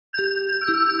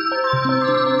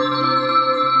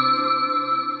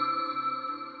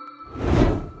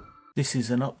This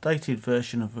is an updated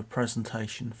version of a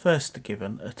presentation first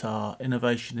given at our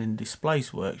Innovation in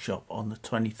Displays workshop on the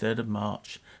 23rd of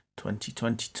March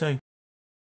 2022.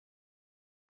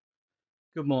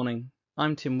 Good morning,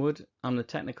 I'm Tim Wood, I'm the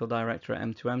Technical Director at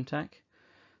M2M Tech.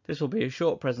 This will be a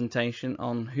short presentation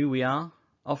on who we are,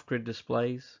 off-grid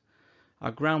displays,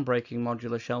 our groundbreaking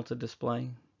modular shelter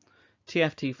display,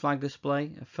 TFT flag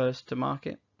display, a first to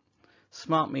market,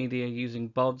 smart media using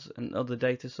BODs and other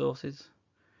data sources,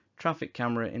 traffic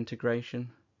camera integration,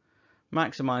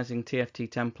 maximizing TFT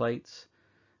templates,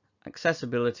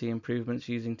 accessibility improvements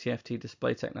using TFT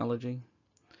display technology,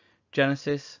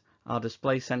 Genesis, our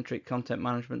display-centric content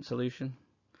management solution,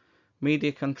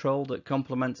 media control that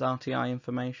complements RTI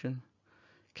information,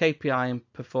 KPI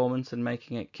and performance and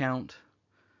making it count,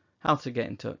 how to get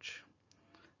in touch.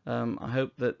 I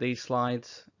hope that these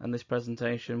slides and this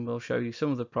presentation will show you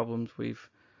some of the problems we've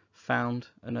found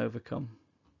and overcome.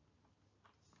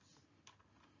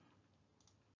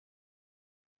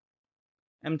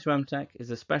 M2M Tech is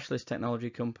a specialist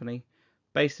technology company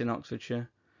based in Oxfordshire.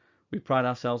 We pride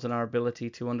ourselves on our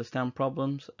ability to understand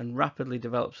problems and rapidly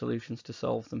develop solutions to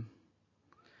solve them.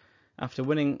 After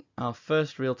winning our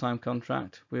first real-time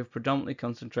contract, we have predominantly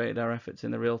concentrated our efforts in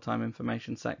the real-time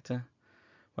information sector,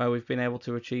 where we've been able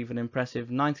to achieve an impressive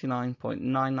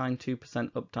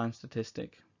 99.992% uptime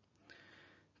statistic.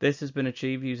 This has been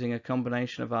achieved using a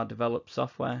combination of our developed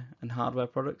software and hardware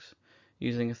products,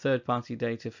 using a third-party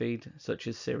data feed such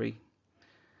as Siri.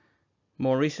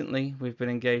 More recently, we've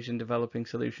been engaged in developing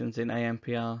solutions in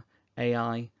AMPR,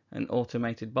 AI, and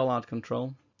automated bollard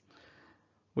control.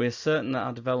 We are certain that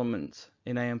our developments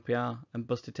in AMPR and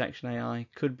bus detection AI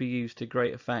could be used to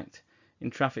great effect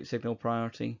in traffic signal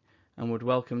priority and would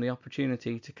welcome the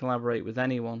opportunity to collaborate with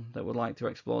anyone that would like to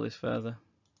explore this further.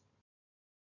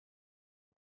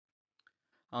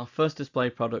 Our first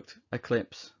display product,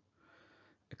 Eclipse.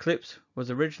 Eclipse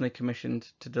was originally commissioned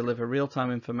to deliver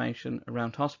real-time information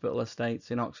around hospital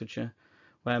estates in Oxfordshire,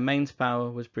 where mains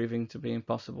power was proving to be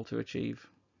impossible to achieve.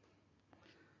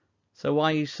 So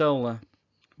why use solar?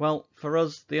 Well, for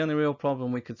us, the only real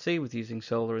problem we could see with using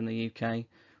solar in the UK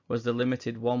was the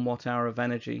limited 1 watt-hour of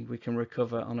energy we can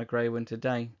recover on a grey winter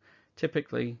day,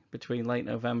 typically between late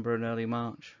November and early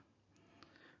March.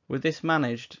 With this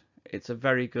managed, it's a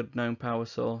very good known power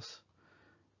source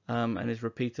and is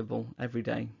repeatable every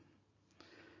day.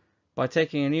 By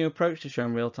taking a new approach to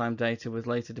showing real-time data with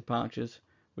later departures,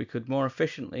 we could more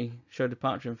efficiently show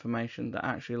departure information that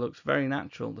actually looks very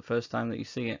natural the first time that you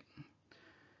see it.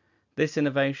 This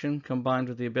innovation, combined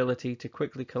with the ability to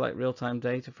quickly collect real-time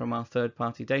data from our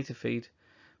third-party data feed,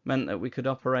 meant that we could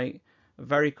operate a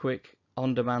very quick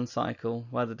on-demand cycle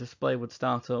where the display would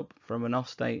start up from an off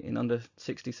state in under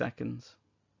 60 seconds.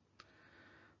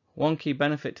 One key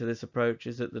benefit to this approach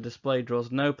is that the display draws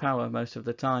no power most of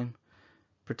the time,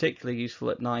 particularly useful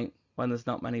at night when there's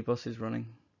not many buses running.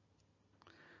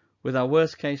 With our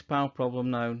worst case power problem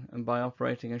known, and by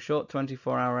operating a short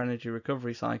 24-hour energy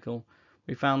recovery cycle,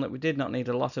 we found that we did not need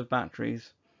a lot of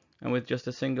batteries, and with just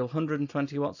a single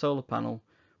 120 watt solar panel,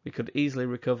 we could easily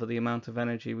recover the amount of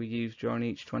energy we used during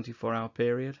each 24-hour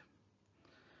period.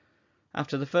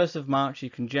 After the 1st of March, you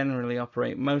can generally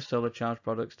operate most solar charge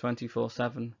products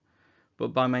 24/7,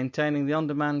 but by maintaining the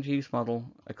on-demand use model,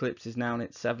 Eclipse is now in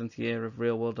its 7th year of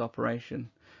real-world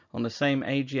operation on the same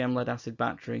AGM lead-acid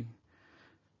battery.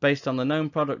 Based on the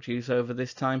known product use over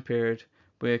this time period,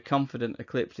 we are confident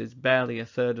Eclipse is barely a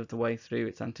third of the way through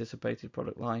its anticipated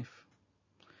product life.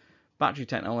 Battery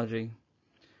technology.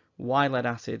 Why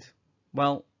lead-acid?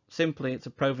 Well, simply it's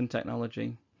a proven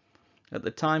technology. At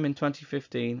the time in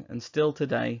 2015 and still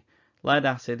today,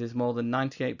 lead-acid is more than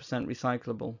 98%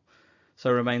 recyclable, so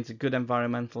remains a good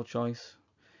environmental choice.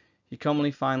 You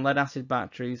commonly find lead-acid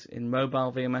batteries in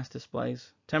mobile VMS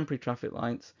displays, temporary traffic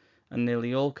lights, and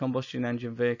nearly all combustion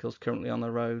engine vehicles currently on the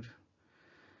road.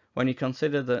 When you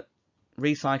consider that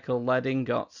recycled lead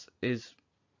ingots is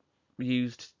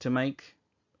used to make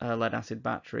lead-acid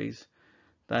batteries,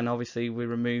 then obviously we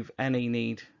remove any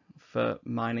need for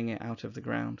mining it out of the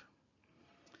ground.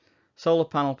 Solar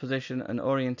panel position and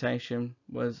orientation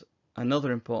was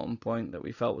another important point that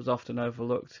we felt was often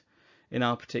overlooked in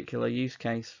our particular use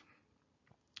case.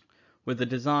 With the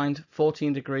designed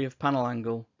 14 degree of panel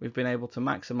angle, we've been able to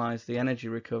maximize the energy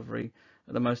recovery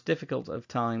at the most difficult of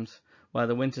times where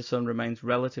the winter sun remains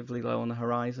relatively low on the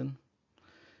horizon.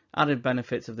 Added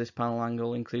benefits of this panel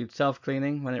angle include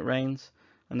self-cleaning when it rains,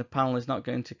 and the panel is not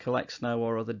going to collect snow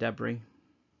or other debris.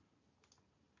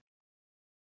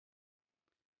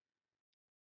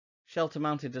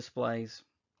 Shelter-mounted displays.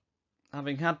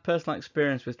 Having had personal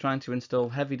experience with trying to install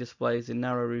heavy displays in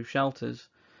narrow roof shelters,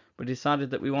 we decided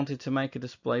that we wanted to make a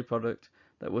display product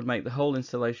that would make the whole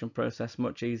installation process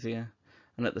much easier,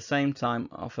 and at the same time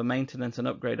offer maintenance and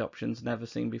upgrade options never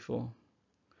seen before.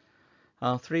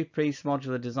 Our three-piece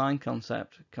modular design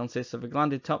concept consists of a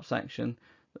glanded top section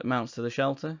that mounts to the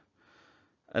shelter,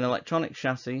 an electronic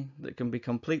chassis that can be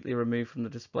completely removed from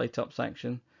the display top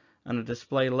section, and a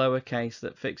display lower case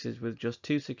that fixes with just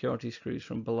 2 security screws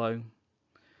from below.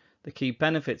 The key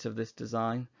benefits of this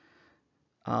design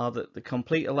are that the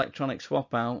complete electronic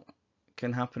swap out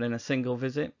can happen in a single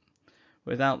visit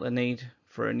without the need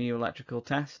for a new electrical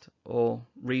test or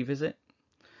revisit.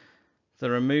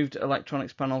 The removed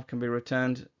electronics panel can be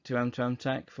returned to M2M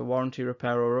Tech for warranty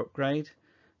repair or upgrade,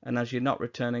 and as you're not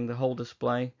returning the whole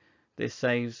display, this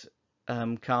saves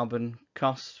carbon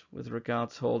costs with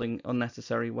regards to hauling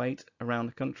unnecessary weight around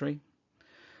the country.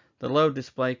 The low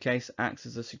display case acts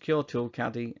as a secure tool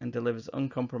caddy and delivers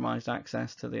uncompromised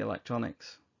access to the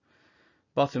electronics.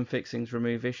 Bottom fixings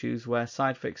remove issues where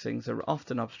side fixings are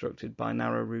often obstructed by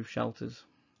narrow roof shelters.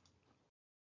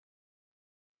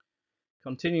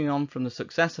 Continuing on from the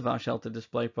success of our shelter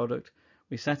display product,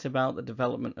 we set about the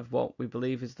development of what we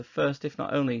believe is the first, if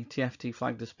not only, TFT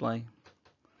flag display.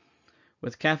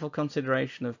 With careful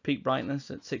consideration of peak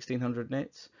brightness at 1600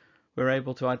 nits, we were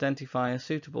able to identify a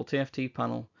suitable TFT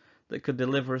panel that could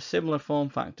deliver a similar form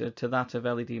factor to that of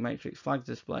LED matrix flag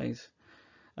displays,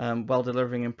 while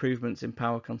delivering improvements in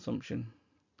power consumption.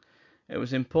 It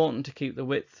was important to keep the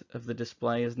width of the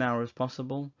display as narrow as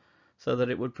possible, so that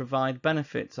it would provide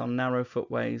benefits on narrow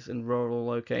footways and rural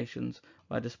locations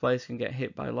where displays can get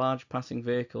hit by large passing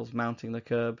vehicles mounting the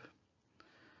curb.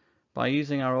 By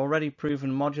using our already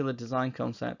proven modular design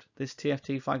concept, this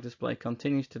TFT flag display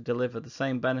continues to deliver the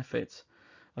same benefits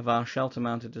of our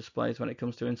shelter-mounted displays when it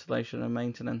comes to installation and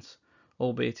maintenance,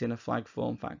 albeit in a flag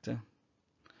form factor.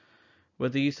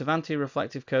 With the use of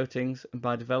anti-reflective coatings and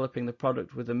by developing the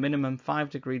product with a minimum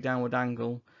 5-degree downward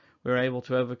angle, we are able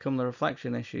to overcome the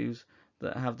reflection issues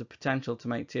that have the potential to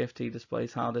make TFT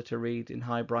displays harder to read in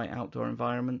high bright outdoor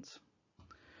environments.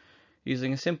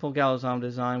 Using a simple gallows arm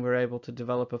design, we are able to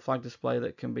develop a flag display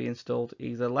that can be installed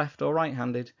either left or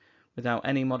right-handed without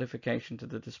any modification to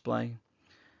the display.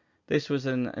 This was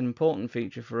an important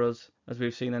feature for us, as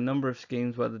we've seen a number of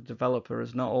schemes where the developer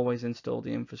has not always installed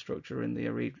the infrastructure in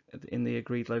the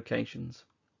agreed locations.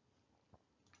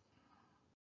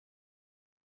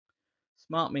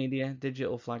 Smart Media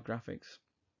Digital Flag Graphics.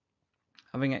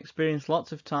 Having experienced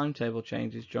lots of timetable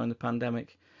changes during the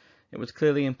pandemic, it was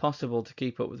clearly impossible to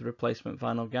keep up with replacement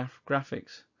vinyl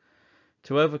graphics.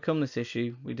 To overcome this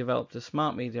issue, we developed a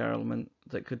smart media element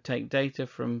that could take data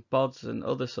from BODs and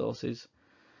other sources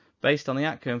based on the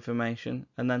ATCO information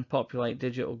and then populate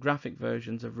digital graphic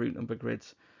versions of route number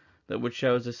grids that would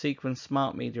show as a sequenced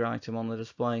smart media item on the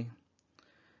display.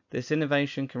 This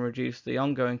innovation can reduce the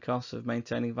ongoing costs of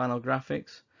maintaining vinyl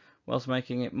graphics, whilst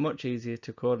making it much easier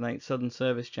to coordinate sudden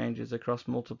service changes across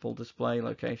multiple display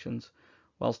locations,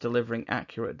 whilst delivering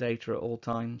accurate data at all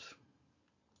times.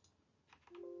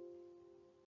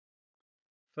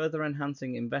 Further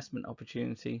enhancing investment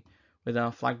opportunity with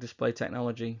our flag display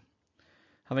technology.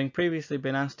 Having previously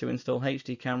been asked to install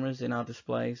HD cameras in our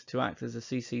displays to act as a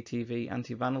CCTV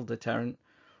anti-vandal deterrent,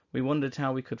 we wondered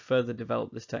how we could further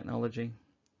develop this technology.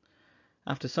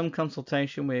 After some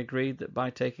consultation, we agreed that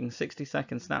by taking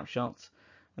 60-second snapshots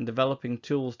and developing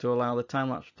tools to allow the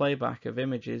time-lapse playback of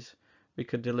images, we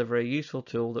could deliver a useful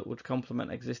tool that would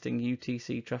complement existing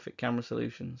UTC traffic camera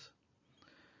solutions.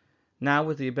 Now,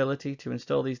 with the ability to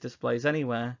install these displays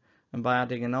anywhere, and by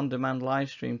adding an on-demand live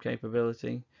stream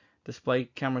capability, display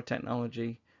camera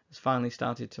technology has finally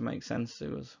started to make sense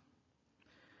to us.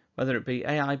 Whether it be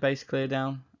AI-based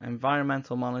cleardown,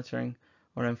 environmental monitoring,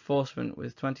 or enforcement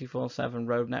with 24/7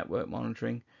 road network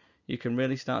monitoring, you can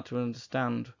really start to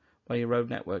understand where your road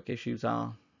network issues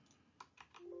are.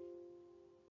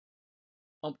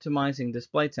 Optimizing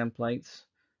display templates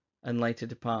and later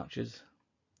departures.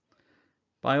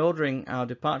 By ordering our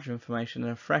departure information in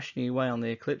a fresh new way on the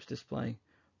Eclipse display,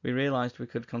 we realized we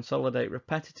could consolidate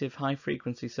repetitive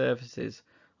high-frequency services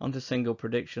onto single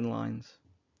prediction lines.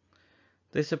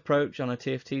 This approach on a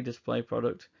TFT display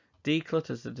product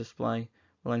declutters the display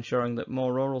while ensuring that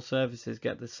more rural services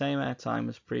get the same airtime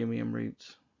as premium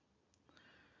routes.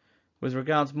 With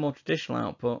regards more traditional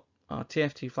output, our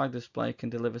TFT flag display can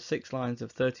deliver 6 lines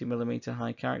of 30mm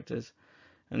high characters,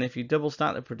 and if you double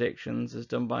stack the predictions as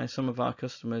done by some of our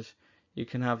customers, you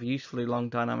can have usefully long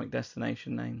dynamic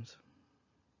destination names.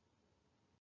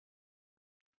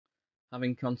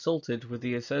 Having consulted with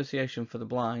the Association for the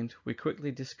Blind, we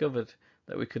quickly discovered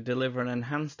that we could deliver an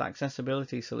enhanced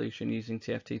accessibility solution using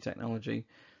TFT technology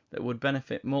that would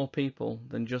benefit more people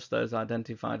than just those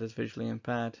identified as visually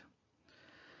impaired.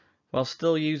 While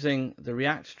still using the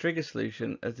React trigger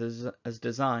solution as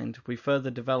designed, we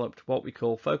further developed what we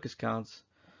call focus cards.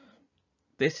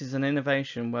 This is an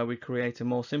innovation where we create a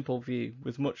more simple view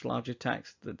with much larger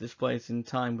text that displays in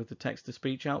time with the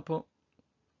text-to-speech output.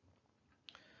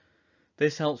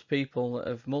 This helps people that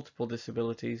have multiple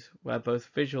disabilities where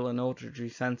both visual and auditory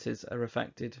senses are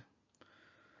affected.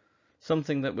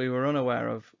 Something that we were unaware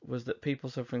of was that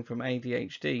people suffering from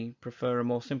ADHD prefer a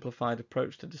more simplified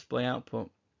approach to display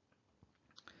output.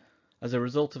 As a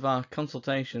result of our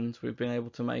consultations, we've been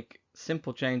able to make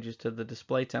simple changes to the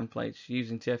display templates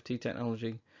using TFT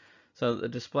technology so that the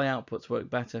display outputs work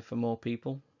better for more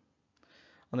people.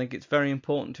 I think it's very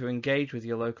important to engage with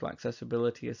your local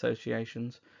accessibility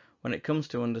associations when it comes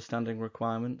to understanding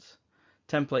requirements.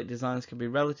 Template designs can be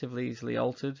relatively easily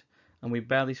altered, and we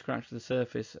barely scratch the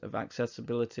surface of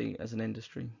accessibility as an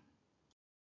industry.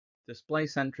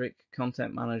 Display-centric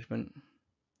content management.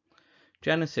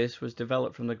 Genesis was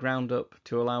developed from the ground up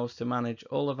to allow us to manage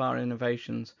all of our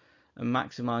innovations and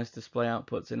maximize display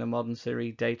outputs in a modern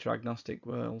Siri data-agnostic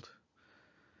world.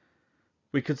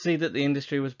 We could see that the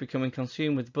industry was becoming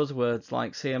consumed with buzzwords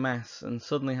like CMS and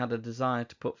suddenly had a desire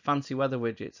to put fancy weather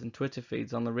widgets and Twitter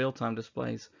feeds on the real-time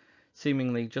displays,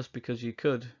 seemingly just because you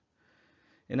could.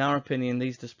 In our opinion,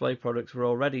 these display products were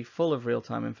already full of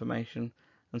real-time information,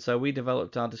 and so we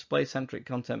developed our display-centric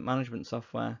content management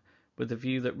software with the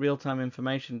view that real-time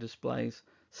information displays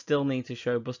still need to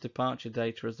show bus departure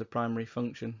data as the primary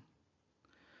function.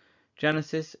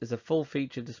 Genesis is a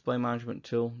full-featured display management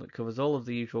tool that covers all of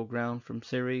the usual ground from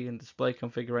Siri and display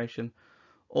configuration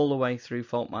all the way through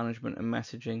fault management and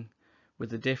messaging, with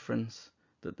the difference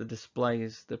that the display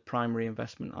is the primary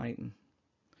investment item.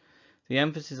 The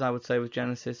emphasis I would say with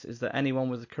Genesis is that anyone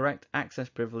with the correct access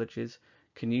privileges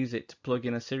can use it to plug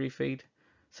in a Siri feed,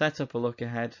 set up a look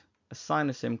ahead, assign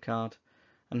a SIM card,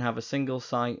 and have a single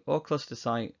site or cluster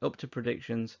site up to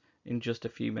predictions in just a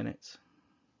few minutes.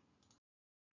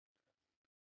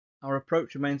 Our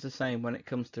approach remains the same when it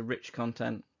comes to rich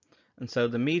content, and so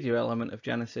the media element of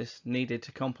Genesis needed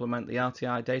to complement the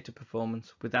RTI data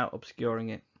performance without obscuring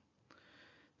it.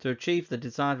 To achieve the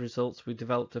desired results, we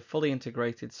developed a fully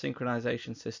integrated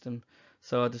synchronization system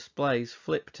so our displays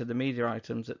flip to the media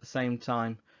items at the same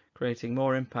time, creating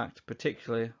more impact,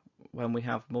 particularly when we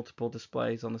have multiple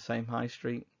displays on the same high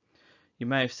street. You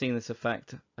may have seen this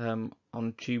effect on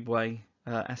tubeway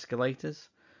escalators,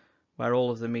 where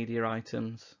all of the media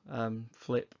items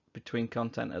flip between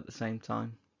content at the same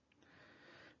time.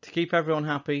 To keep everyone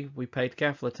happy, we paid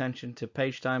careful attention to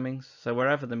page timings, so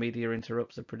wherever the media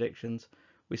interrupts the predictions,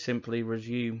 we simply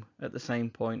resume at the same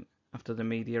point after the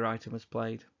media item was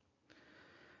played.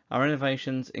 Our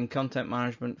innovations in content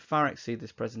management far exceed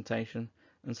this presentation,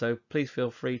 and so please feel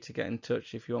free to get in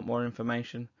touch if you want more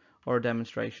information or a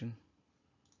demonstration.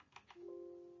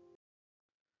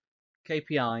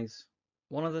 KPIs.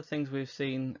 One of the things we've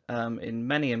seen in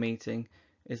many a meeting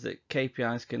is that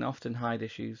KPIs can often hide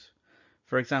issues.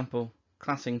 For example,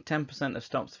 classing 10% of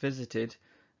stops visited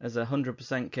as a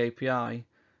 100% KPI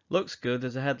looks good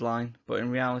as a headline, but in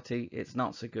reality it's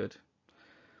not so good.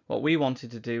 What we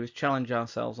wanted to do is challenge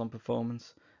ourselves on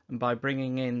performance, and by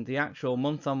bringing in the actual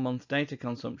month-on-month data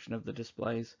consumption of the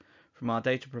displays from our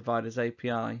data provider's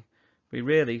API, we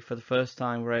really, for the first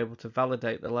time, were able to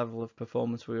validate the level of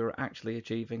performance we were actually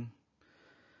achieving.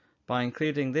 By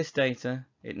including this data,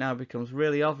 it now becomes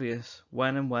really obvious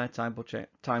when and where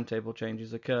timetable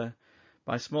changes occur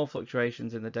by small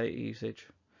fluctuations in the data usage,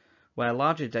 where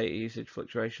larger data usage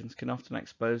fluctuations can often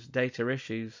expose data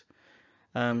issues.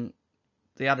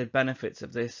 The added benefits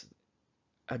of this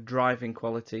are driving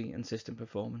quality and system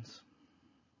performance.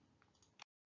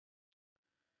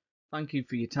 Thank you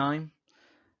for your time.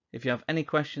 If you have any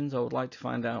questions or would like to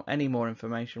find out any more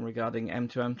information regarding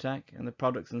M2M Tech and the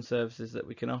products and services that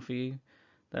we can offer you,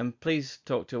 then please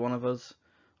talk to one of us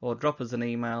or drop us an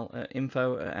email at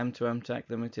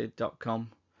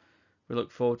info@m2mtechlimited.com. We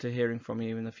look forward to hearing from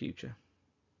you in the future.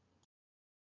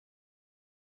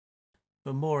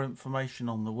 For more information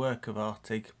on the work of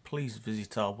Artig, please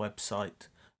visit our website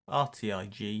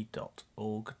rtig.org.uk.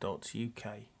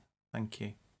 Thank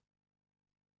you.